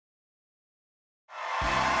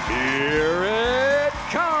Here it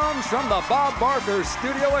comes from the Bob Barker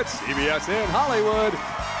studio at CBS in Hollywood.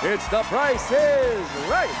 It's The Price is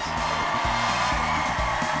Right.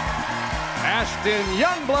 Ashton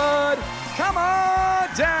Youngblood, come on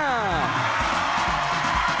down.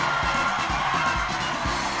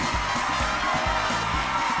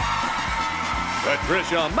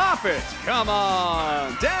 Patricia Moffett, come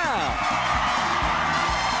on down.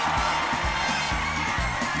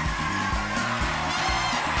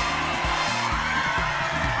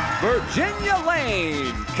 Virginia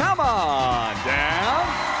Lane, come on down.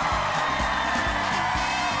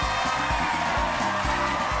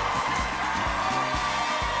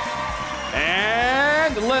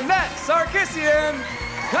 And Lynette Sarkisian,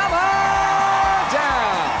 come on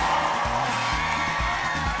down.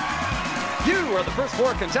 You are the first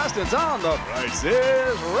 4 contestants on The Price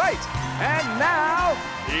is Right. And now,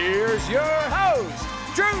 here's your host,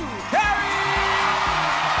 Drew Carey.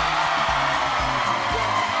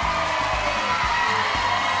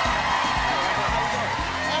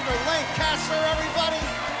 Lancaster, everybody.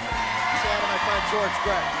 Say hi to my friend George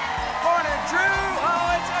Brett. Morning, Drew.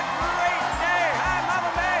 Oh, it's a great day. Hi,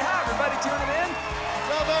 Mama May. Hi, everybody tuning in.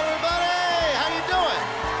 What's up, everybody? How you doing?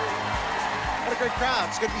 What a great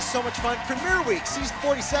crowd. It's going to be so much fun. Premiere Week, Season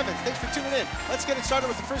 47. Thanks for tuning in. Let's get it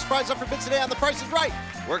started with the first prize up for bids today on The Price is Right.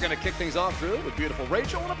 We're going to kick things off, Drew, with beautiful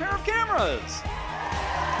Rachel and a pair of cameras.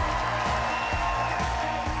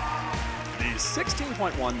 These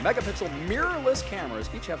 16.1 megapixel mirrorless cameras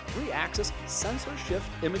each have 3-axis sensor shift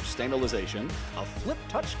image stabilization, a flip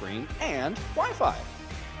touchscreen, and Wi-Fi.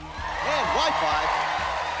 And Wi-Fi.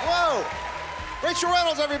 Whoa. Rachel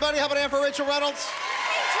Reynolds, everybody. How about a hand for Rachel Reynolds?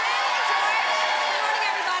 Hey, Drew. Good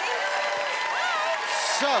morning, everybody.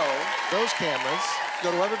 So, those cameras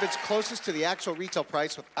go to whoever bids closest to the actual retail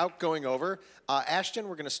price without going over. Ashton,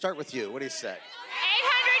 we're going to start with you. What do you say?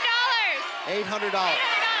 $800. $800.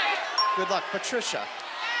 Good luck. Patricia.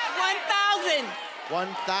 $1,000.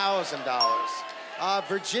 $1,000.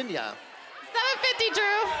 Virginia. $750,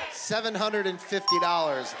 Drew.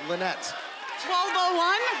 $750. Lynette.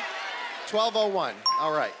 $1,201. $1,201.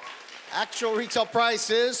 All right. Actual retail price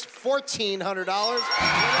is $1,400.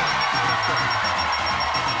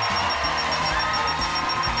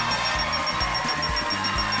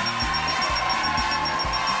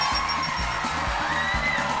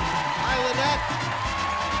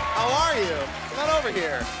 How are you? Come on over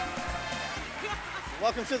here.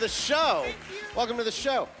 Welcome to the show. Welcome to the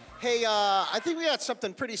show. Hey, I think we got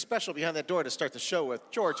something pretty special behind that door to start the show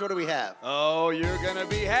with. George, what do we have? Oh, you're going to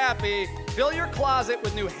be happy. Fill your closet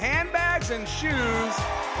with new handbags and shoes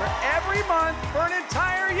for every month for an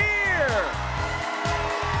entire year.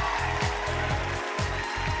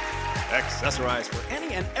 Accessorize for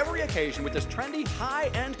any and every occasion with this trendy,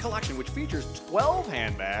 high-end collection, which features 12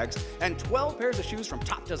 handbags and 12 pairs of shoes from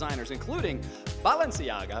top designers, including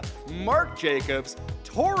Balenciaga, Marc Jacobs,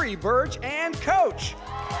 Tory Burch, and Coach.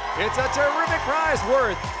 It's a terrific prize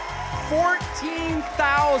worth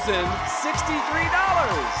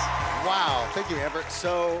 $14,063. Wow, thank you, Amber.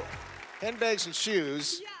 So, handbags and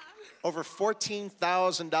shoes, over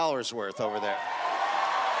 $14,000 worth over there.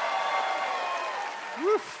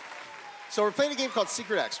 Woof. So we're playing a game called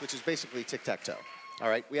Secret X, which is basically tic-tac-toe. All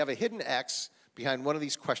right, we have a hidden X behind one of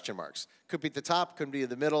these question marks. Could be at the top, could be in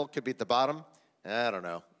the middle, could be at the bottom. I don't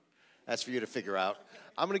know. That's for you to figure out.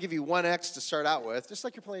 I'm gonna give you one X to start out with, just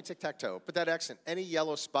like you're playing tic-tac-toe. Put that X in any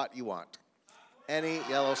yellow spot you want. Any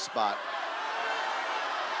yellow spot.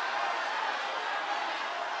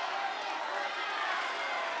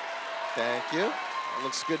 Thank you. That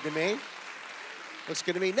looks good to me. Looks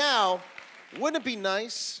good to me. Now, wouldn't it be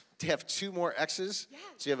nice to have 2 more X's,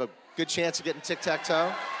 so you have a good chance of getting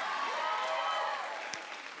tic-tac-toe?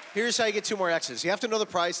 Here's how you get 2 more X's. You have to know the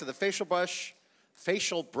price of the facial brush,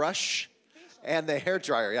 and the hair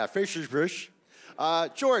dryer. Yeah, facial brush.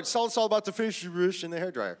 George, tell us all about the facial brush and the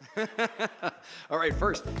hair dryer. All right,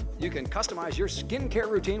 first, you can customize your skincare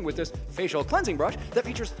routine with this facial cleansing brush that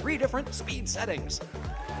features 3 different speed settings.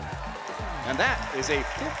 And that is a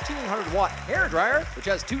 1,500-watt hair dryer, which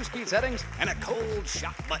has 2 speed settings and a cold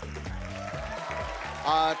shot button.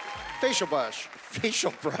 Facial brush.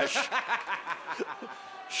 Sure, brush.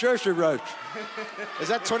 Is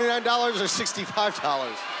that $29 or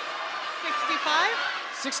 $65? 65?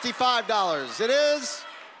 $65. It is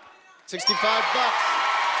 $65.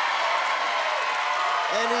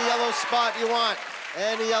 Any yellow spot you want.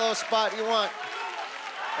 Any yellow spot you want.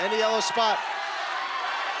 Any yellow spot.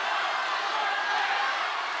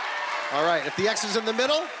 All right, if the X is in the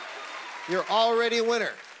middle, you're already a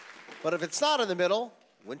winner. But if it's not in the middle,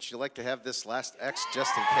 wouldn't you like to have this last X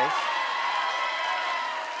just in case?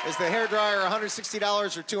 Is the hairdryer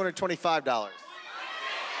 $160 or $225?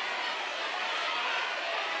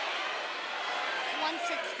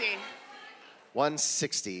 160.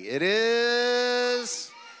 160. It is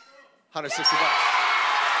 160 bucks.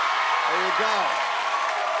 There you go.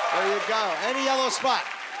 There you go. Any yellow spot.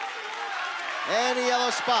 Any yellow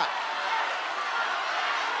spot.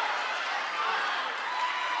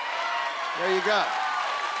 There you go.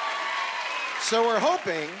 So we're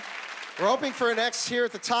hoping for an X here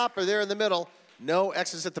at the top or there in the middle. No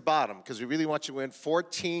X's at the bottom, because we really want you to win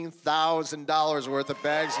 $14,000 worth of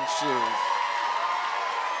bags and shoes.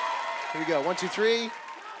 Here we go. 1, 2, 3. You got it.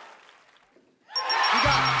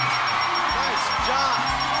 Nice job.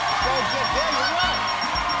 Go get there.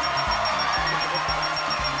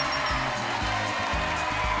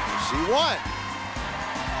 You won. She won.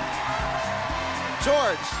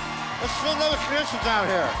 George, let's see another traditions out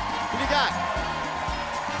here. What do you got?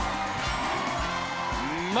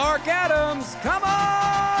 Mark Adams, come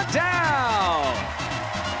on down.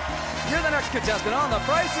 You're the next contestant on The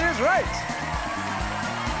Price is Right.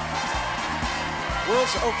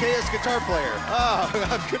 World's okayest guitar player. Oh,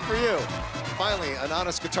 good for you. Finally, an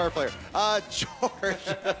honest guitar player.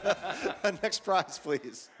 George, next prize,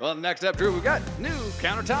 please. Well, next up, Drew, we've got new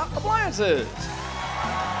countertop appliances.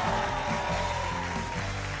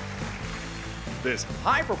 This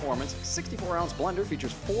high-performance 64-ounce blender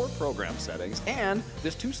features 4 program settings, and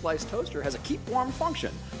this 2-slice toaster has a keep warm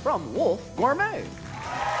function from Wolf Gourmet.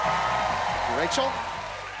 Rachel?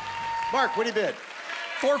 Mark, what do you bid?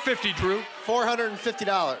 $450, Drew.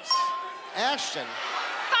 $450. Ashton?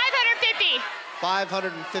 $550.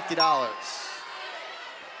 $550.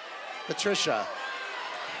 Patricia?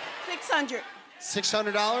 $600.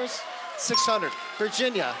 $600? $600.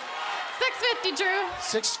 Virginia? $650, Drew.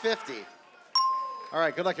 $650. All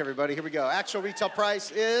right, good luck, everybody. Here we go. Actual retail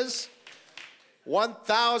price is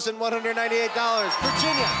 $1,198. Virginia,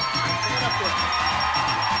 come on up here.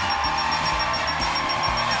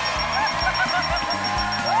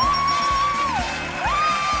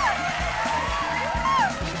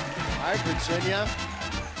 All right, Virginia.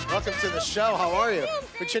 Welcome to the show. How are you?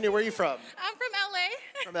 Virginia, where are you from? I'm from LA.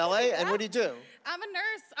 From LA? And what do you do? I'm a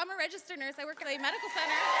nurse. I'm a registered nurse. I work at a medical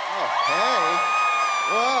center. Oh, hey.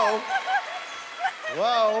 Whoa.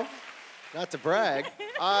 Whoa. Not to brag.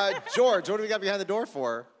 George, what do we got behind the door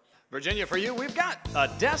for? Virginia, for you, we've got a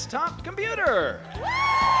desktop computer.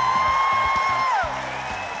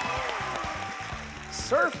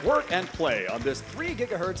 Surf, work, and play on this 3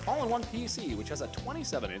 gigahertz all-in-one PC, which has a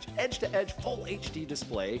 27-inch edge-to-edge full HD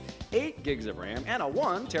display, 8 gigs of RAM, and a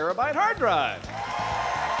 1 terabyte hard drive.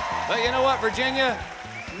 But you know what, Virginia?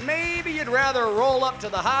 Maybe you'd rather roll up to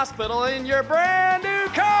the hospital in your brand new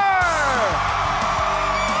car.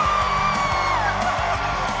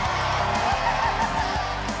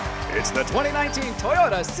 It's the 2019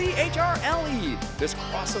 Toyota CHR-LE. This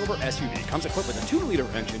crossover SUV comes equipped with a 2-liter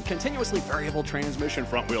engine, continuously variable transmission,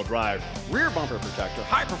 front-wheel drive, rear bumper protector,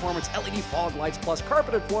 high-performance LED fog lights, plus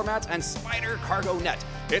carpeted floor mats and Spider cargo net.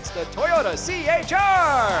 It's the Toyota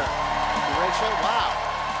CHR! Rachel, wow.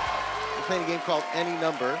 We're playing a game called Any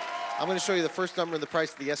Number. I'm going to show you the first number and the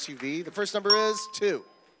price of the SUV. The first number is 2.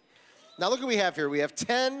 Now look what we have here. We have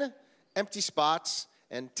 10 empty spots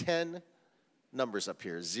and 10 numbers up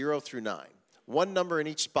here, 0 through 9. 1 number in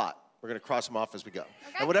each spot. We're going to cross them off as we go.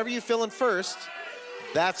 Okay. And whatever you fill in first,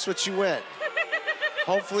 that's what you win.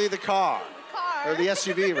 Hopefully the car. Or the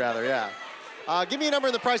SUV, rather, yeah. Give me a number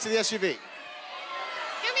and the price of the SUV. Give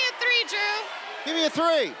me a 3, Drew. Give me a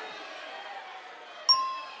 3.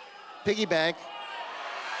 Piggy bank.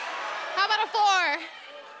 How about a 4?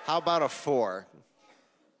 How about a 4?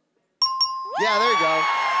 Yeah, there you go.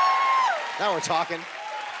 Now we're talking.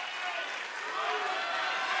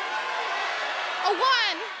 A 1.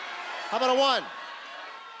 How about a 1?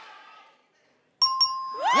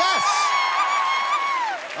 Yes!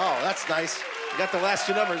 Oh, that's nice. You got the last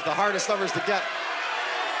 2 numbers, the hardest numbers to get.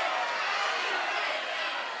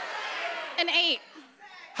 An 8.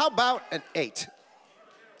 How about an 8?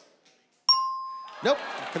 Nope,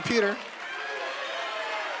 computer.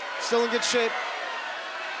 Still in good shape.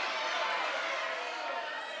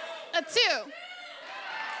 A 2.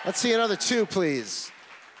 Let's see another 2, please.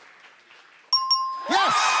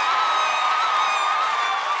 Yes!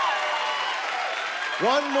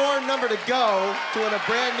 1 more number to go to win a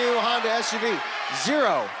brand new Honda SUV.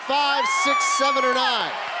 0, 5, 6, 7, or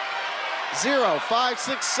 9. 0, 5,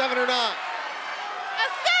 6, 7, or 9. A 6.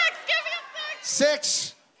 Give me a 6.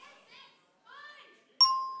 6.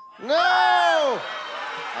 No!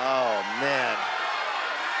 Oh, man.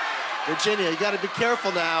 Virginia, you got to be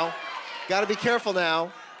careful now. Got to be careful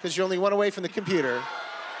now, because you're only 1 away from the computer.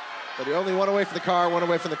 But you're only one away from the car, one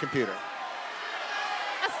away from the computer.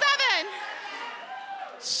 A 7.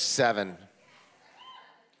 7.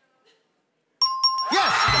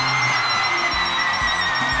 Yes!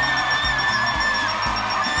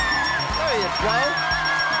 There you go.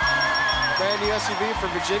 Brand new SUV from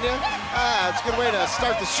Virginia. It's a good way to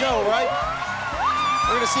start the show, right?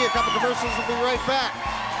 We're going to see a couple commercials. We'll be right back.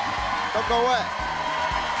 Don't go away.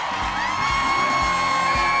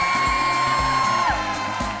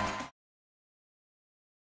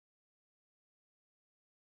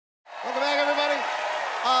 Welcome back, everybody.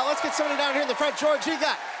 Let's get somebody down here in the front. George, who you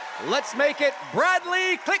got? Let's make it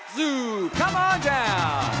Bradley Clickzoo. Come on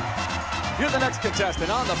down. You're the next contestant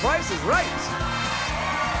on The Price is Right.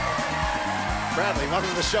 Bradley, welcome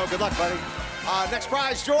to the show. Good luck, buddy. Next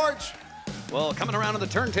prize, George. Well, coming around on the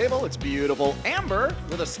turntable, it's beautiful Amber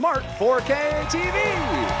with a smart 4K TV.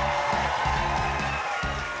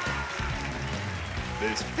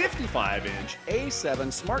 This 55-inch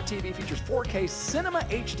A7 smart TV features 4K Cinema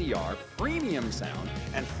HDR, premium sound,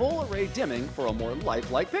 and full-array dimming for a more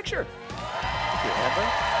lifelike picture. Thank you, Amber.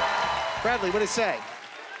 Bradley, what did it say?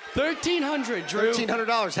 $1,300, Drew.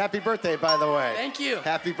 $1,300. Happy birthday, by the way. Thank you.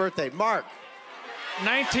 Happy birthday. Mark.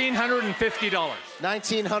 $1,950.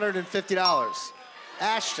 $1,950.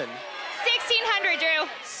 Ashton. $1,600, Drew.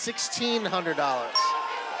 $1,600.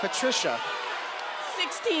 Patricia.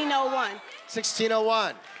 1601.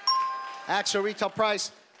 $1,601. Actual retail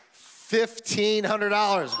price,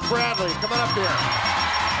 $1,500. Bradley, come on up here.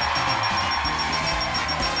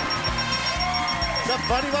 What's up,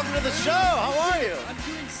 buddy? Welcome to the show. How are you? I'm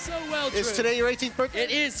doing so well, Drew. Is today your 18th birthday?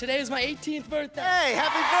 It is. Today is my 18th birthday. Hey,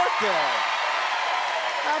 happy birthday.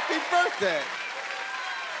 Happy birthday.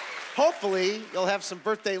 Hopefully, you'll have some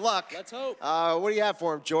birthday luck. Let's hope. What do you have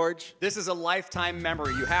for him, George? This is a lifetime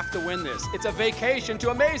memory. You have to win this. It's a vacation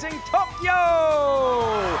to amazing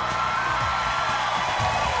Tokyo!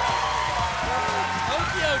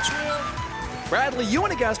 Tokyo, Drew. Bradley, you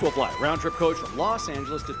and a guest will fly round-trip coach from Los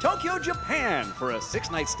Angeles to Tokyo, Japan for a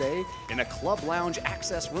 6-night stay in a club lounge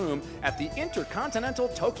access room at the Intercontinental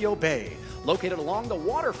Tokyo Bay. Located along the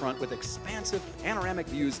waterfront with expansive panoramic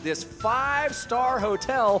views, this 5-star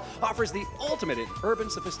hotel offers the ultimate in urban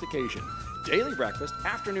sophistication. Daily breakfast,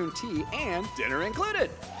 afternoon tea, and dinner included.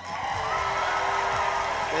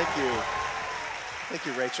 Thank you. Thank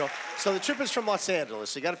you, Rachel. So the trip is from Los Angeles.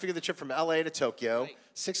 So you got to figure the trip from LA to Tokyo. Right.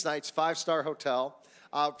 6 nights, 5-star hotel.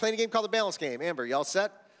 Playing a game called the balance game. Amber, you all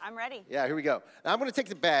set? I'm ready. Yeah, here we go. Now I'm going to take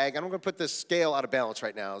the bag, and I'm going to put this scale out of balance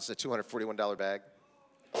right now. It's a $241 bag.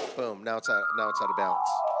 Boom, now it's out of balance.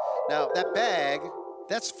 Now, that bag,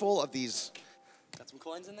 that's full of these. Got some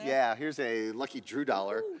coins in there? Yeah, here's a lucky Drew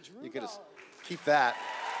dollar. Ooh, Drew you can just dollar. keep that.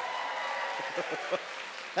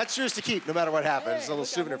 That's yours to keep no matter what happens. Hey, It's a little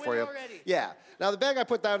look, I'm a souvenir for you. winner already. Yeah. Now, the bag I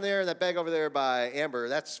put down there and that bag over there by Amber,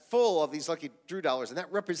 that's full of these lucky Drew dollars, and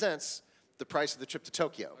that represents the price of the trip to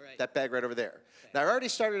Tokyo. right. That bag right over there. Now, I already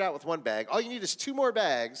started out with one bag. All you need is 2 more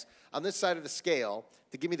bags on this side of the scale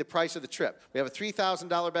to give me the price of the trip. We have a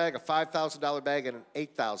 $3,000 bag, a $5,000 bag, and an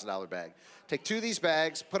 $8,000 bag. Take 2 of these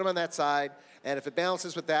bags, put them on that side, and if it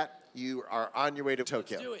balances with that, you are on your way to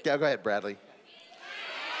Tokyo. do it. Yeah, go ahead, Bradley.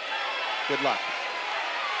 Good luck.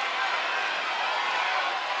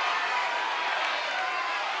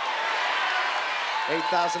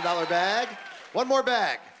 $8,000 bag. 1 more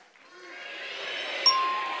bag.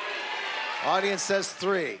 Audience says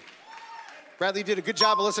 3. Bradley, you did a good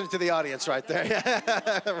job of listening to the audience right there.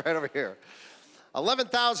 Right over here.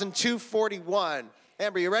 11,241.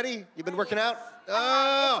 Amber, you ready? You've been working out?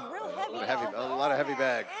 Oh! It's real heavy. A lot of heavy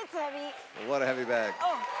bag. It's heavy. What a heavy bag.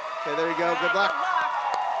 Oh. Okay, there you go. Good luck.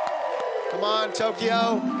 Come on,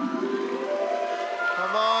 Tokyo.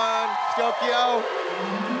 Come on, Tokyo.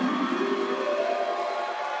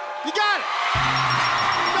 You got it.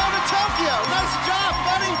 Go to Tokyo. Nice job,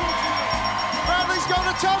 buddy. Bradley's going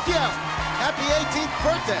to Tokyo. Happy 18th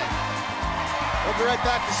birthday. We'll be right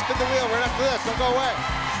back to spin the wheel right after this. Don't go away.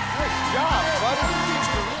 Nice job, buddy.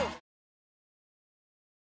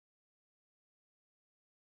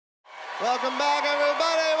 Welcome back,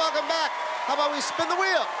 everybody. Welcome back. How about we spin the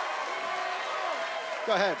wheel?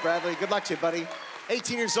 Go ahead, Bradley. Good luck to you, buddy.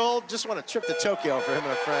 18 years old, just want a trip to Tokyo for him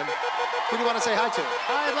and a friend. Who do you want to say hi to?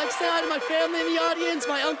 I'd like to say hi to my family in the audience,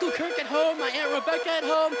 my Uncle Kirk at home, my Aunt Rebecca at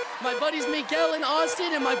home, my buddies Miguel and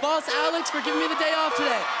Austin, and my boss Alex for giving me the day off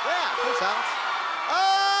today. Yeah, thanks, Alex.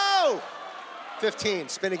 Oh! 15,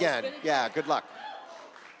 spin again. spin again. Yeah, good luck.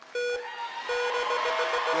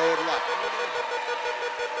 Good luck.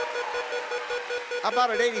 How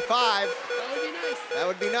about an 85? That would be nice. That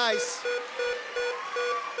would be nice.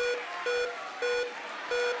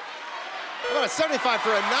 How a 75 for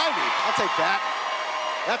a 90. I'll take that.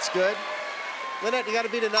 That's good. Lynette, you got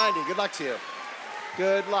to beat a 90. Good luck to you.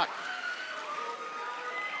 Good luck.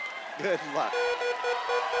 Good luck.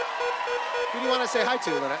 Who do you want to say hi to,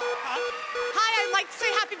 Lynette? Hi, I'd like to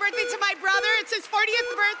say happy birthday to my brother. It's his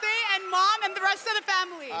 40th birthday, and Mom and the rest of the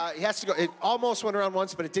family. He has to go. It almost went around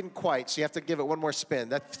once, but it didn't quite, so you have to give it one more spin.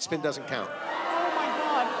 That spin doesn't count. Oh, my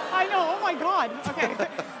God. I know. Oh, my God. Okay.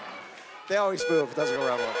 They always move if it doesn't go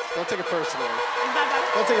around once. Don't take it personally.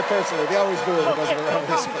 Don't take it personally. They always move if it doesn't go around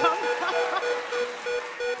once.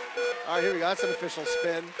 All right, here we go. That's an official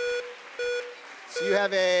spin. So you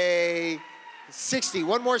have a 60.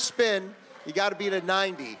 One more spin. You got to beat a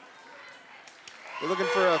 90. We're looking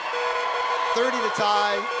for a 30 to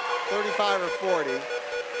tie, 35 or 40.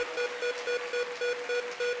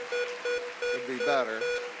 Would be better.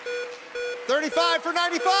 35 for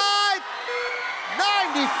 95!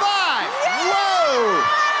 95! Whoa!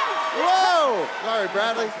 Whoa! All right,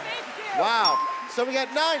 Bradley. Wow. So we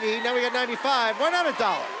got 90, now we got 95. Why not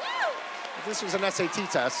 $1? If this was an SAT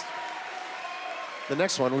test, the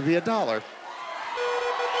next one would be $1.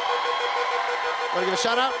 Want to give a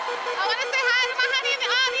shout out? I want to say hi to my honey in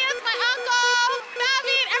the audience, my uncle,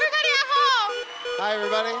 David, everybody at home. Hi,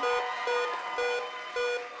 everybody.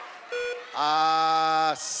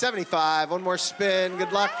 75. One more spin.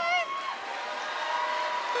 Good luck.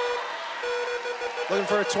 Looking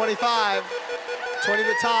for a 25. 20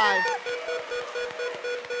 to tie.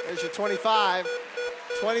 There's your 25.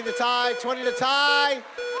 20 to tie. 20 to tie.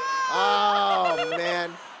 Oh,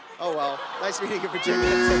 man. Oh, well. Nice meeting you, Virginia.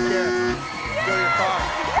 Take care. Go to your car.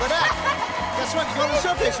 Lynette, guess what? You go to the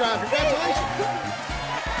showcase round. Congratulations.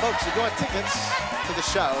 Folks, you want tickets to the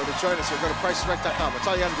show to join us here, go to PriceIsRight.com. That's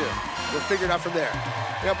all you got to do. We'll figure it out from there.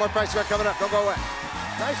 We got more Price is Right coming up. Don't go away.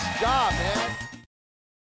 Nice job, man.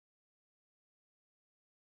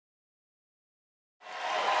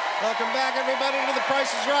 Welcome back, everybody, to The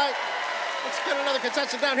Price is Right. Let's get another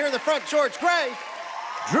contestant down here in the front, George Gray.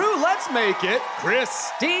 Drew, let's make it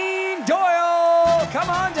Christine Doyle. Come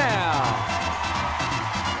on down.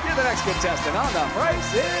 You're the next contestant on The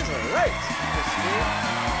Price is Right. Christine.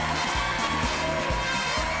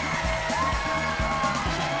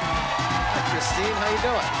 Christine, how you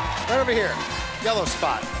doing? Right over here, yellow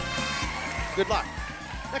spot. Good luck.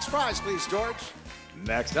 Next prize, please, George.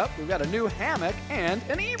 Next up, we've got a new hammock and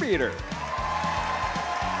an e-reader.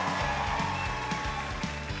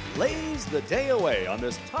 Laze the day away on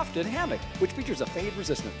this tufted hammock, which features a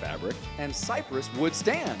fade-resistant fabric and cypress wood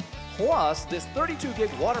stand. Plus, this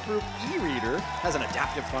 32-gig waterproof e-reader has an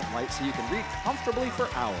adaptive front light so you can read comfortably for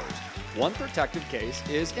hours. One protective case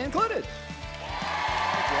is included.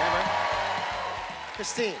 Thank you, Amber.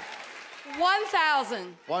 Christine.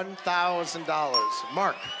 $1,000. $1,000.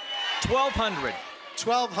 Mark. $1,200.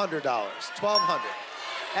 $1,200. $1,200.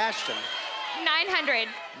 Ashton. $900.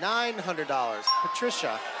 $900.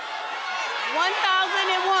 Patricia.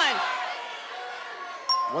 1,001.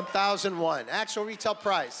 1,001. Actual retail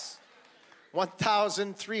price.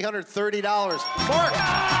 $1,330. Mark.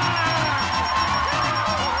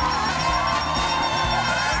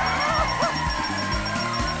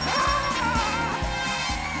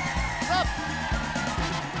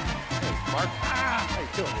 Mark. How you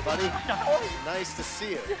doing, buddy? Nice to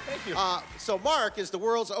see you. Thank you. So Mark is the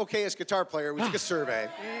world's okayest guitar player. We took a survey.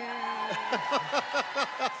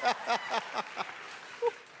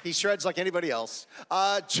 He shreds like anybody else.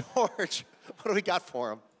 George, what do we got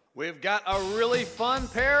for him? We've got a really fun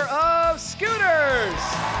pair of scooters.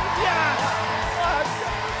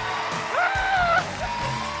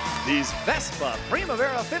 These Vespa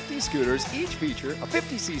Primavera 50 scooters each feature a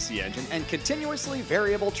 50cc engine and continuously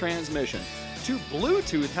variable transmission. 2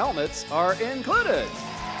 Bluetooth helmets are included.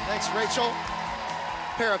 Thanks, Rachel.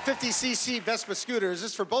 Pair of 50cc Vespa scooters.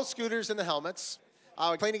 This is for both scooters and the helmets.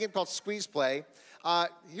 We're playing a game called Squeeze Play.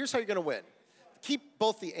 Here's how you're going to win. Keep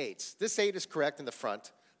both the 8s. This 8 is correct in the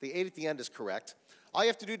front. The 8 at the end is correct. All you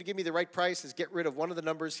have to do to give me the right price is get rid of one of the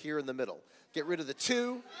numbers here in the middle. Get rid of the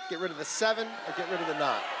 2, get rid of the 7, or get rid of the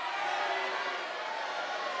 9.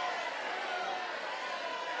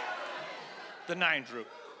 The 9, Drew.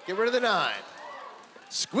 Get rid of the 9.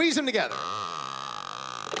 Squeeze them together.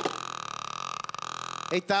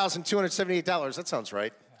 $8,278. That sounds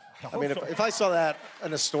right. I mean, if I saw that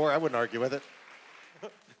in a store, I wouldn't argue with it.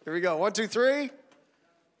 Here we go. 1, 2, 3.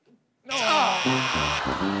 No. Oh.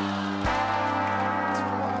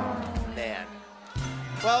 Man.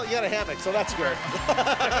 Well, you got a hammock, so that's good.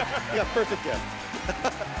 You got perfect gift.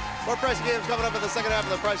 More Price games coming up in the second half of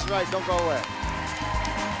The Price is Right. Don't go away.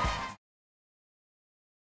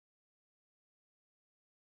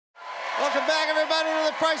 Welcome back, everybody. on into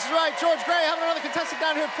The Price is Right. George Gray, have another contestant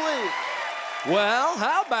down here, please. Well,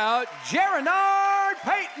 how about Gerard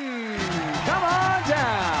Payton? Come on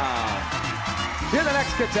down. You're the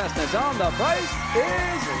next contestant on The Price is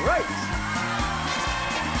Right.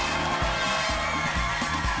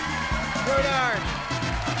 Gerard.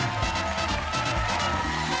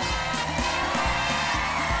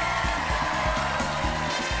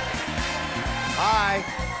 Hi.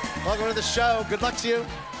 Welcome to the show. Good luck to you.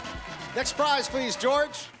 Next prize, please,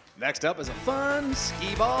 George. Next up is a fun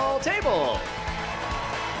skee ball table.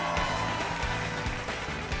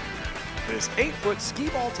 This 8-foot skee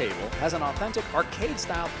ball table has an authentic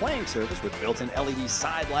arcade-style playing surface with built-in LED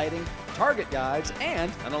side lighting, target guides,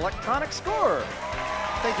 and an electronic score.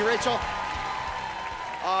 Thank you, Rachel.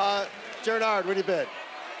 Gerard, what do you bid?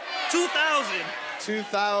 $2,000.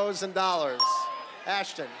 $2,000.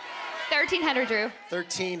 Ashton. $1,300, Drew.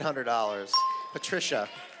 $1,300. Patricia.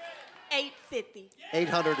 $850.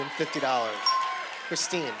 $850.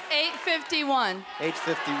 Christine. $851.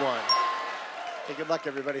 $851. Okay, good luck,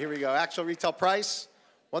 everybody. Here we go. Actual retail price,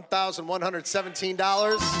 $1,117.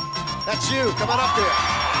 That's you. Come on up here.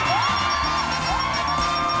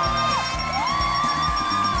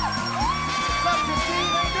 What's up, Christine?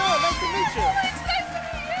 How you doing? Nice to meet you. It's nice to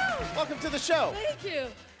meet you. Welcome to the show. Thank you.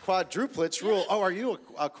 Quadruplets rule. Oh, are you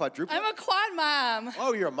a quadruplet? I'm a quad mom.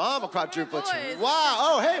 Oh, you're a mom of quadruplets. boys. Wow.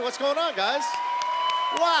 Oh, hey, what's going on, guys?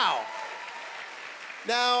 Wow.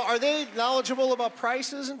 Now, are they knowledgeable about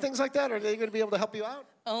prices and things like that? Are they going to be able to help you out?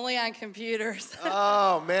 Only on computers.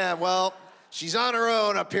 Oh, man. Well, she's on her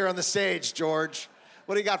own up here on the stage, George.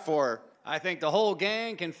 What do you got for her? I think the whole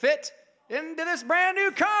gang can fit into this brand new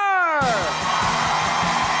car.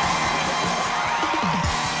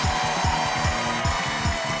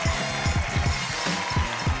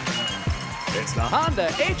 It's the Honda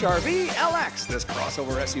HR-V LX. This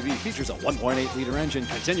crossover SUV features a 1.8-liter engine,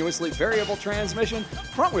 continuously variable transmission,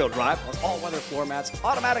 front-wheel drive, plus all-weather floor mats,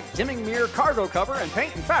 automatic dimming mirror, cargo cover, and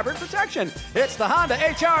paint and fabric protection. It's the Honda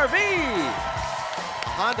HR-V.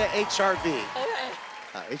 Honda HR-V.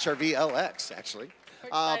 Okay. HR-V LX, actually.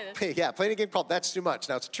 Yeah, playing a game called That's Too Much.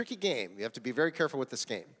 Now, it's a tricky game. You have to be very careful with this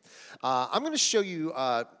game. I'm going to show you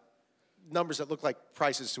numbers that look like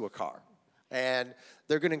prices to a car. And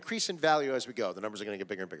they're going to increase in value as we go. The numbers are going to get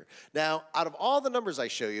bigger and bigger. Now, out of all the numbers I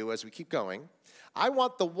show you as we keep going, I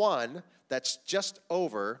want the one that's just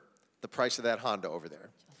over the price of that Honda over there.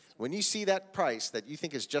 When you see that price that you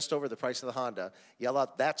think is just over the price of the Honda, yell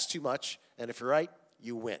out, "That's too much." And if you're right,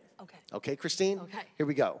 you win. Okay. Okay, Christine? Okay. Here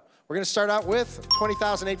we go. We're going to start out with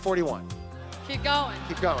 $20,841. Keep going.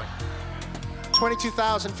 Keep going.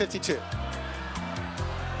 $22,052.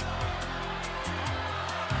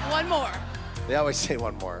 One more. They always say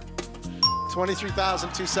one more.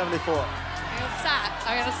 $23,274.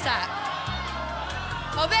 I'm gonna stop.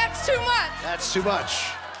 Oh, that's too much. That's too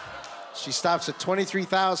much. She stops at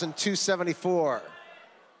 $23,274.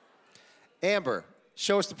 Amber,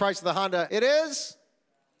 show us the price of the Honda. It is?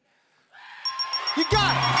 You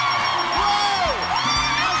got it! Whoa!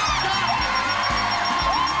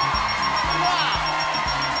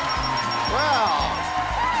 Wow.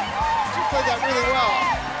 You played that really well.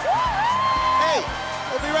 Hey,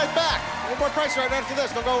 we'll be right back. One more price right after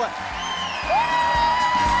this. Don't go away.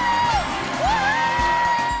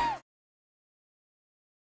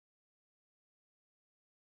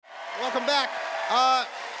 Welcome back.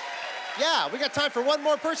 Yeah, we got time for one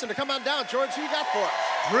more person to come on down. George, who you got for us?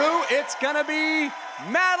 Drew, it's gonna be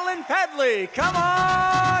Madeline Pedley. Come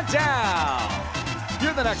on down.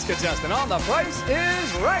 You're the next contestant on The Price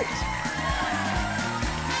is Right.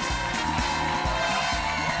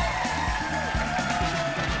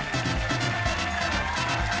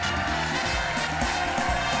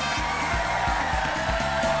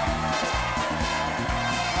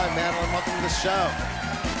 Hi, Madeline. Welcome to the show.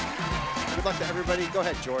 Good luck to everybody. Go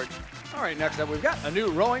ahead, George. All right, next up, we've got a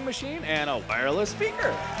new rowing machine and a wireless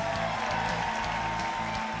speaker.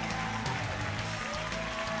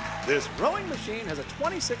 This rowing machine has a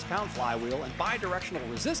 26-pound flywheel and bi-directional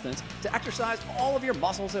resistance to exercise all of your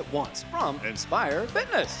muscles at once from Inspire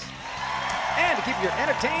Fitness. And to keep you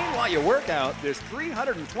entertained while you work out, this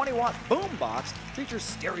 320-watt boom box features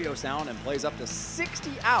stereo sound and plays up to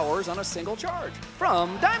 60 hours on a single charge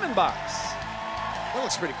from Diamond Box. That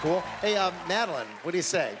looks pretty cool. Hey, Madeline, what do you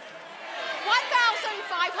say?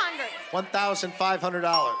 $1,500.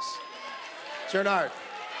 $1,500. Gernard.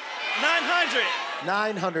 $900.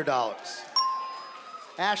 $900.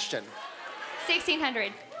 Ashton.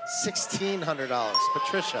 $1,600. $1,600.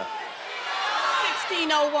 Patricia.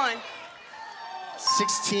 $1,601.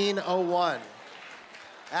 $1,601.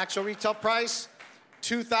 Actual retail price,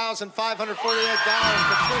 $2,548. Patricia,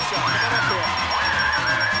 come on up here.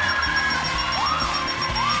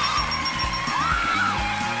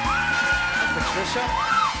 Patricia,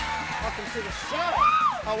 welcome to the show.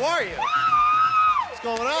 How are you? What's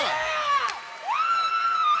going on?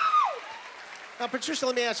 Now, Patricia,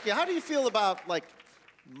 let me ask you, how do you feel about, like,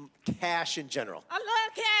 cash in general? I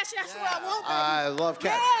love cash. That's what I want, baby. I love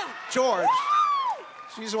cash. Yeah. George,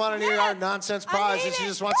 she doesn't want any of our nonsense prizes. She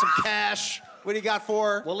just wants some cash. What do you got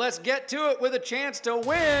for her? Well, let's get to it with a chance to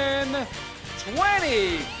win $20,000.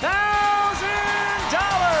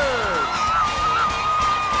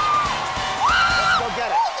 Let's go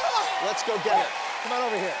get it. Let's go get it. Come on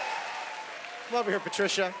over here. Come over here,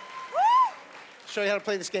 Patricia. Show you how to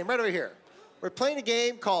play this game. Right over here. We're playing a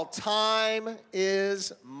game called Time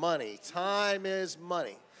is Money. Time is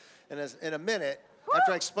money. And in a minute,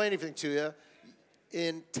 after I explain everything to you,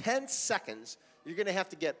 in 10 seconds, you're going to have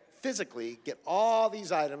to physically get all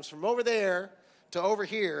these items from over there to over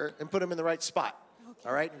here and put them in the right spot. Okay.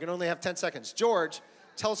 All right? You're going to only have 10 seconds. George,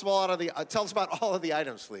 tell us about all of the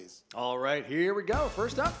items, please. All right, here we go.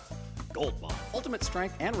 First up, Gold Bond. Ultimate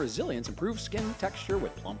strength and resilience improves skin texture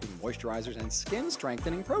with plumping moisturizers and skin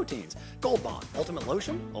strengthening proteins. Gold Bond, ultimate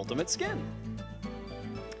lotion, ultimate skin.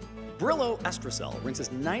 Brillo Estracel rinses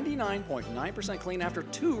 99.9% clean after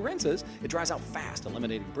 2 rinses. It dries out fast,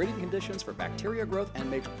 eliminating breeding conditions for bacteria growth and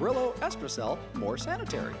makes Brillo Estracel more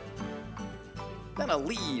sanitary. Then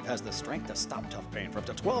Aleve has the strength to stop tough pain for up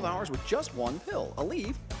to 12 hours with just 1 pill.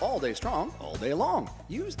 Aleve, all day strong, all day long.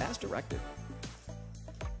 Use as directed.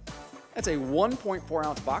 That's a 1.4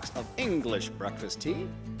 ounce box of English breakfast tea.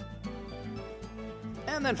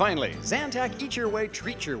 And then finally, Zantac, eat your way,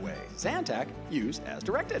 treat your way. Zantac, use as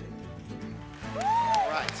directed. All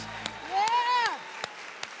right. Yeah.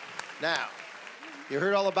 Now, you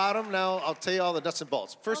heard all about them. Now I'll tell you all the nuts and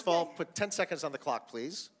bolts. First of all, put 10 seconds on the clock,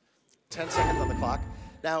 please. 10 seconds on the clock.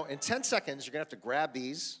 Now, in 10 seconds, you're going to have to grab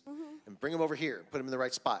these and bring them over here. Put them in the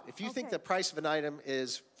right spot. If you think the price of an item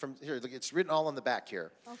is from here, look, it's written all on the back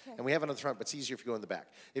here. Okay. And we have it on the front, but it's easier if you go in the back.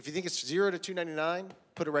 If you think it's $0 to $2.99,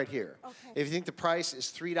 put it right here. Okay. If you think the price is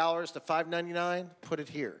 $3 to $5.99, put it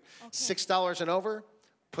here. Okay. $6 and over,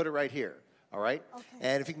 put it right here. All right? Okay.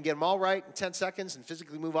 And if you can get them all right in 10 seconds and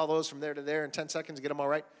physically move all those from there to there in 10 seconds and get them all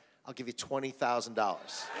right, I'll give you $20,000.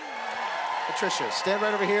 Patricia, stand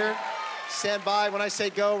right over here. Stand by. When I say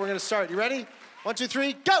go, we're going to start. You ready? 1, 2,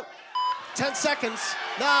 3, go! 10 seconds.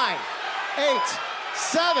 9, 8,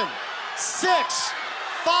 7, 6,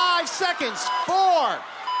 5 seconds. 4,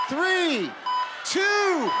 3, 2,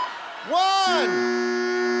 1.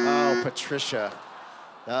 Oh, Patricia.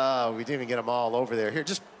 Oh, we didn't even get them all over there. Here,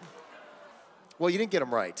 just... Well, you didn't get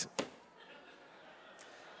them right.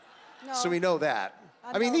 No. So we know that.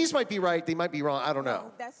 I mean, these might be right. They might be wrong. I don't know.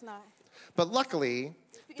 No, that's not. But luckily,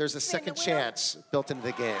 there's a second chance built into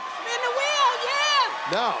the game. Spin the wheel,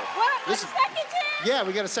 yeah! No. What? A second chance? Yeah,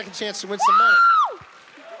 we got a second chance to win some money.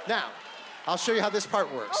 Now, I'll show you how this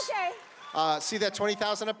part works. Okay. See that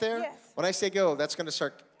 20,000 up there? Yes. When I say go, that's going to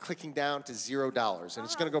start clicking down to $0, and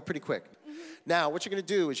it's going to go pretty quick. Now, what you're going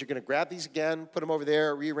to do is you're going to grab these again, put them over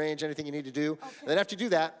there, rearrange anything you need to do. Okay. And then after you do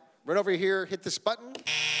that, run over here, hit this button.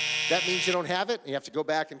 That means you don't have it, and you have to go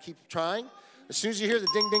back and keep trying. As soon as you hear the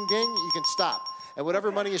ding, ding, ding, you can stop. And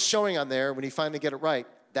whatever money is showing on there, when you finally get it right,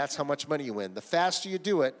 that's how much money you win. The faster you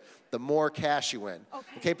do it, the more cash you win.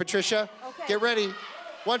 Okay, Patricia? Okay. Get ready.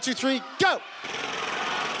 1, 2, 3, go!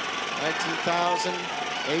 19,000,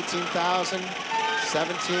 18,000,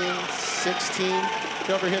 17, 16.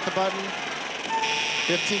 Go over, hit the button.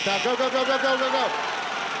 15,000. Go, go, go, go, go, go, go.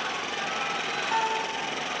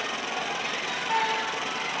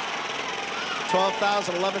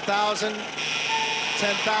 12,000, 11,000,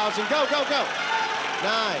 10,000. Go, go, go.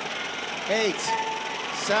 9, 8,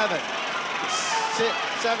 7,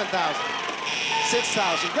 7,000,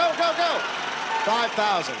 6,000. Go, go, go.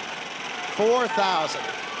 5,000, 4,000,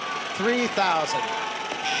 3,000.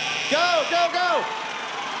 Go, go, go.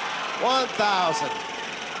 1,000.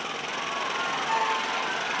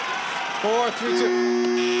 4, 3, 2.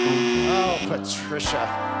 Oh, Patricia.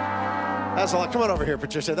 That's a lot. Come on over here,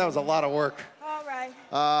 Patricia. That was a lot of work. All right.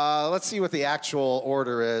 Let's see what the actual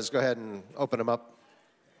order is. Go ahead and open them up.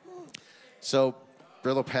 So,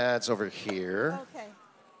 Brillo pads over here. Okay.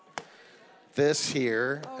 This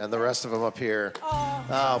here, and the rest of them up here.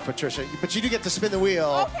 Oh, Patricia. But you do get to spin the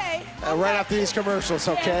wheel. Okay. Right after these commercials,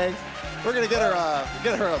 okay? We're going to get her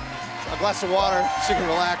a glass of water so she can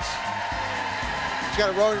relax. She's got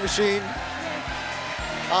a rowing machine.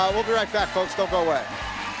 We'll be right back, folks. Don't go away.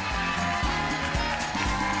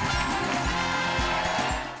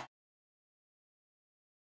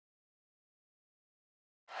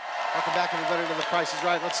 Price is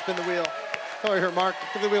Right. Let's spin the wheel. Come over here, Mark.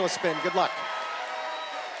 Give the wheel a spin. Good luck.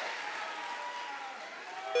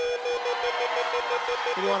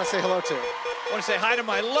 Who do you want to say hello to? I want to say hi to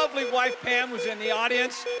my lovely wife, Pam, who's in the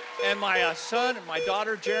audience, and my son and my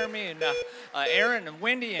daughter, Jeremy, and Aaron, and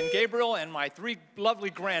Wendy, and Gabriel, and my 3 lovely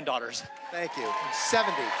granddaughters. Thank you.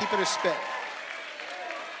 70. Keep it or spin.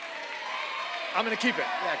 I'm going to keep it.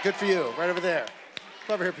 Yeah, good for you. Right over there.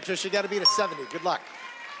 Come over here, Patricia. You got to beat a 70. Good luck.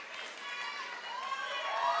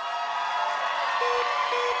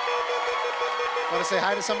 Want to say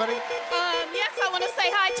hi to somebody? Yes, I want to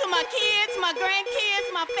say hi to my kids, my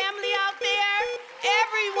grandkids, my family out there,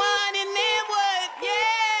 everyone in Linwood.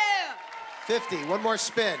 Yeah. 50. One more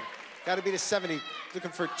spin. Got to beat a 70.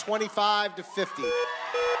 Looking for 25 to 50. 25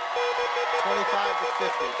 to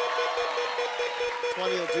 50.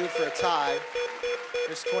 20 will do for a tie.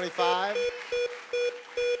 There's 25.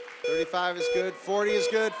 35 is good. 40 is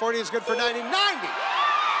good. 40 is good for 90. 90!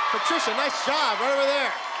 Patricia, nice job. Right over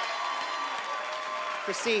there.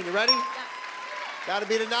 Christine, you ready? Yeah. Got to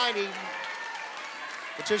beat a 90.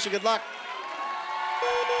 Patricia, good luck.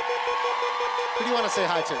 Who do you want to say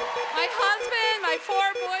hi to? My husband, my 4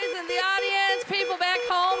 boys in the audience, people back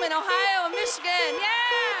home in Ohio and Michigan.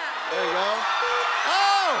 Yeah! There you go.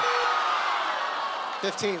 Oh!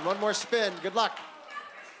 15. One more spin. Good luck.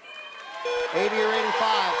 80 or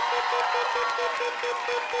 85.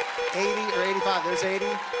 80 or 85. There's 80.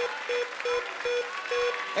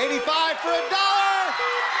 85 for $1.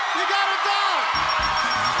 You got $1.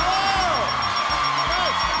 Oh!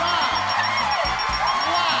 Nice job.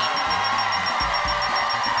 Wow.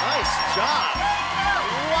 Nice job.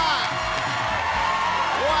 Wow.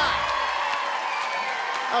 Wow.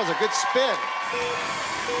 That was a good spin.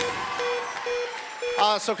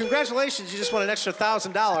 So congratulations, you just won an extra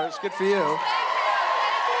 $1,000. Good for you.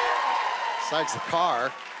 Besides the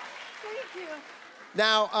car. Thank you.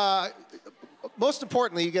 Now, most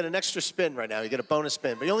importantly, you get an extra spin right now. You get a bonus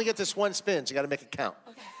spin, but you only get this one spin, so you got to make it count.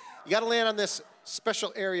 Okay. You got to land on this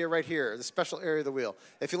special area right here, the special area of the wheel.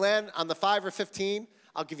 If you land on the 5 or 15,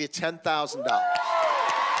 I'll give you $10,000.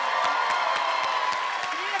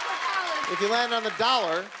 If you land on the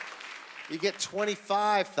 $1, you get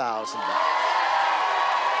 $25,000.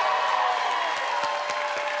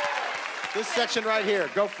 This section right here,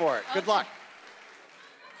 go for it. Good luck.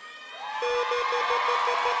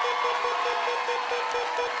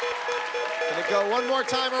 Gonna go one more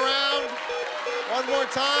time around. One more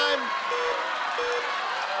time.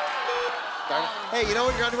 Darn it. Hey, you know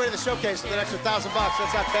what? You're on your way to the showcase with an extra $1,000 bucks.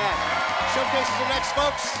 That's not bad. Showcases are next,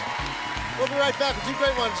 folks. We'll be right back with 2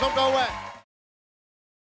 great ones. Don't go away.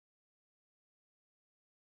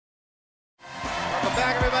 Welcome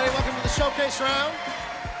back, everybody. Welcome to the showcase round.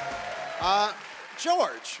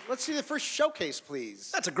 George, let's see the first showcase,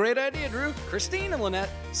 please. That's a great idea, Drew. Christine and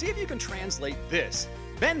Lynette, see if you can translate this.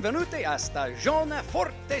 Benvenute a stagione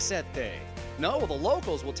forte sette. No, well, the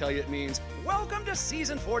locals will tell you it means, welcome to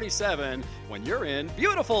season 47, when you're in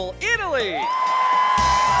beautiful Italy.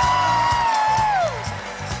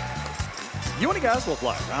 UNIGAS will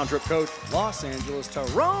fly round-trip coach Los Angeles to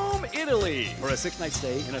Rome, Italy for a 6-night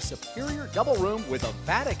stay in a superior double room with a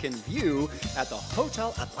Vatican view at the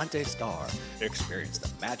Hotel Atlante Star. Experience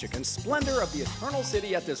the magic and splendor of the Eternal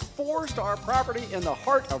City at this 4-star property in the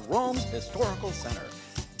heart of Rome's historical center.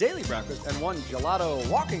 Daily breakfast and 1 gelato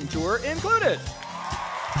walking tour included.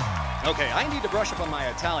 Okay, I need to brush up on my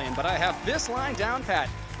Italian, but I have this line down pat.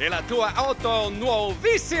 E la tua auto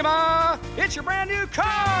nuovissima! It's your brand new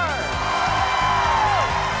car!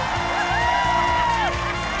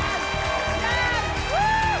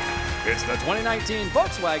 It's the 2019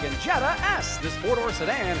 Volkswagen Jetta S. This 4-door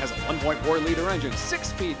sedan has a 1.4-liter engine,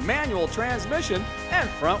 6-speed manual transmission, and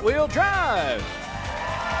front-wheel drive.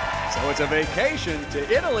 So it's a vacation to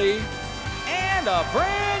Italy and a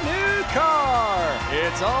brand new car.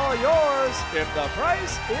 It's all yours if the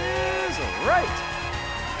price is right.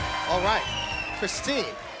 All right. Christine,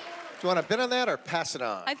 do you want to bid on that or pass it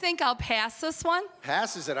on? I think I'll pass this one.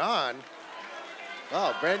 Passes it on.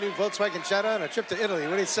 Oh, brand new Volkswagen Jetta and a trip to Italy.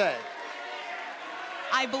 What do you say?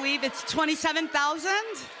 I believe it's $27,000.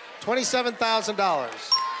 $27,000. All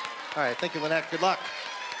right, thank you, Lynette. Good luck.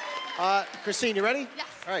 Christine, you ready? Yes.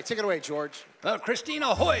 All right, take it away, George. Well, Christine,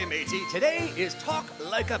 ahoy, matey. Today is Talk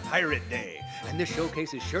Like a Pirate Day, and this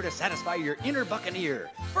showcase is sure to satisfy your inner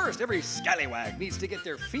buccaneer. First, every scallywag needs to get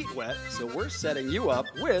their feet wet, so we're setting you up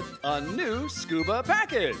with a new scuba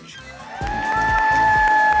package.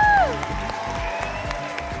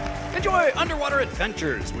 Enjoy underwater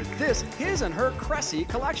adventures with this His and Her Cressy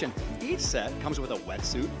collection. Each set comes with a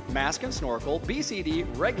wetsuit, mask and snorkel, BCD,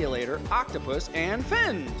 regulator, octopus, and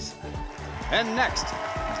fins. And next,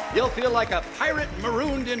 you'll feel like a pirate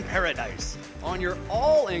marooned in paradise on your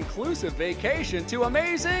all-inclusive vacation to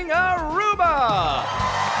amazing Aruba.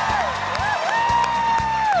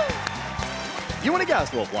 You and a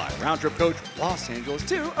guest will fly round-trip coach from Los Angeles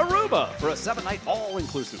to Aruba for a 7-night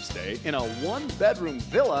all-inclusive stay in a 1-bedroom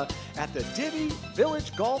villa at the Divi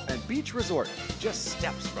Village Golf and Beach Resort, just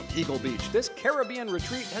steps from Eagle Beach. This Caribbean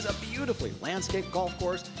retreat has a beautifully landscaped golf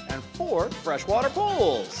course and 4 freshwater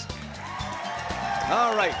pools.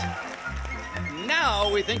 All right,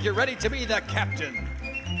 now we think you're ready to be the captain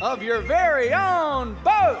of your very own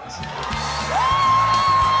boat.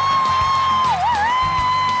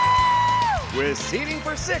 With seating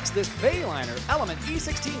for 6, this Bayliner Element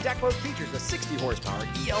E16 deck boat features a 60-horsepower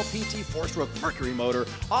ELPT 4-stroke Mercury motor,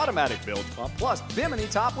 automatic bilge pump, plus bimini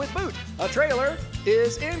top with boot. A trailer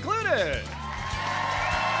is included.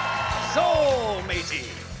 So, matey,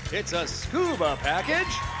 it's a scuba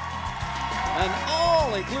package, an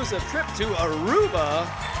all-inclusive trip to Aruba,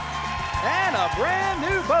 and a brand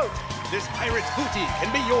new boat. This pirate's booty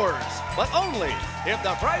can be yours, but only if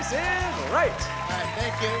the price is right. All right,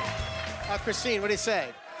 thank you. Christine, what do you say?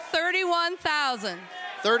 $31,000.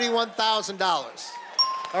 $31,000.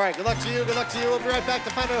 All right, good luck to you, good luck to you. We'll be right back to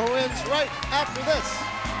find out who wins right after this.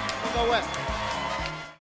 We'll go wet.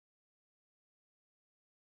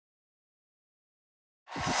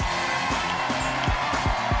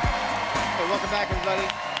 Hey, welcome back, everybody.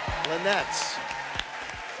 Lynette,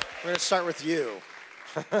 we're going to start with you.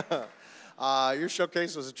 Your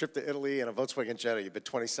showcase was a trip to Italy and a Volkswagen Jetta. You bid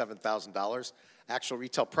 $27,000. Actual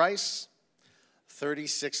retail price,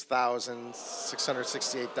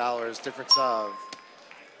 $36,668. Difference of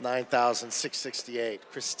 $9,668.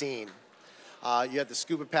 Christine, you had the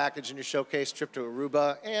scuba package in your showcase, trip to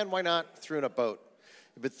Aruba, and why not, threw in a boat.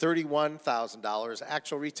 You bid $31,000.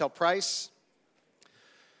 Actual retail price,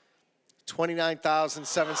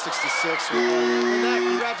 $29,766.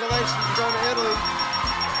 Congratulations, you're going to Italy.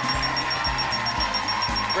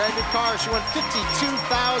 Brand new car. She won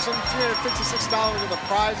 $52,356 in the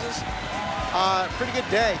prizes. Pretty good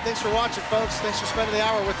day. Thanks for watching, folks. Thanks for spending the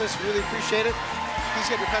hour with us. Really appreciate it. Please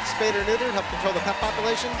get your pets spayed or neutered, help control the pet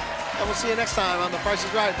population. And we'll see you next time on The Price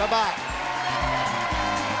is Right. Bye-bye.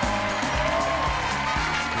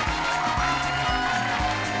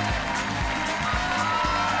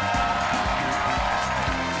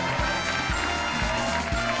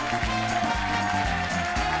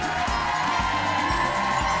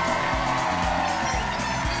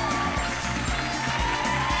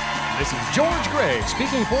 This is George Gray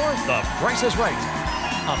speaking for The Price is Right,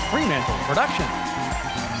 a Fremantle production.